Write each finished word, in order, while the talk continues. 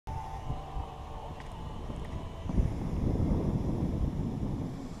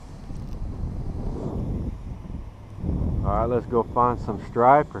Alright, let's go find some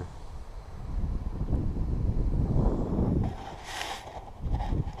striper.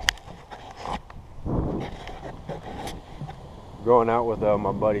 Going out with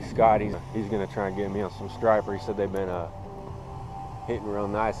my buddy Scott. He's gonna try and get me on some striper. He said they've been hitting real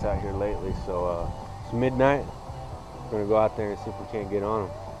nice out here lately. So it's midnight. We're gonna go out there and see if we can't get on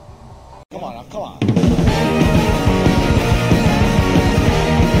them. Come on, come on.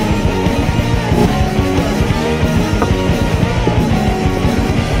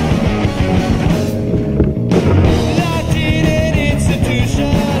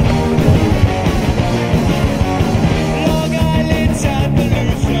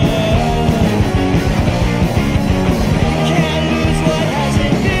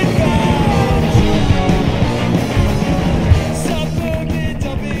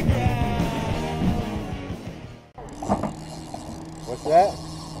 What's that?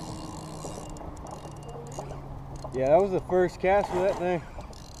 Yeah, that was the first cast for that thing.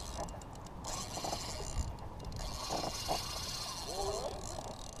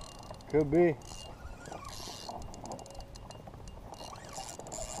 Could be.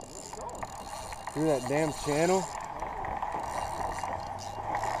 Through that damn channel.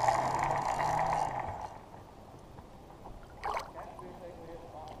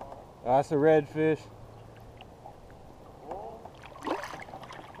 Oh, that's a redfish.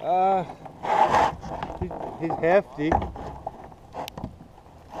 He's hefty.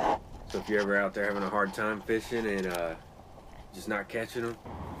 So if you're ever out there having a hard time fishing and just not catching them,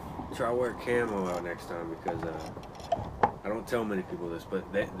 try wear camo out next time, because I don't tell many people this,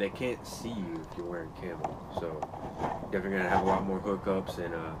 but they can't see you if you're wearing camo. So definitely gonna have a lot more hookups.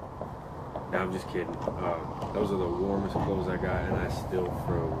 And no, I'm just kidding. Those are the warmest clothes I got, and I still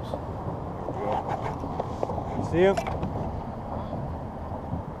froze. See him?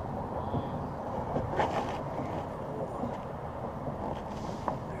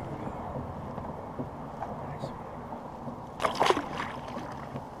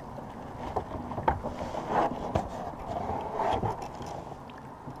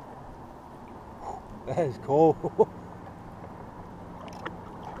 That is cold.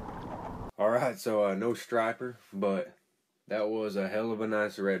 Alright, so no striper, but that was a hell of a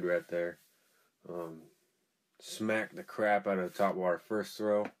nice red right there. Smacked the crap out of the topwater first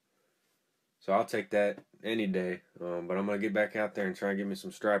throw. So I'll take that any day. But I'm going to get back out there and try and get me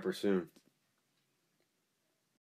some striper soon.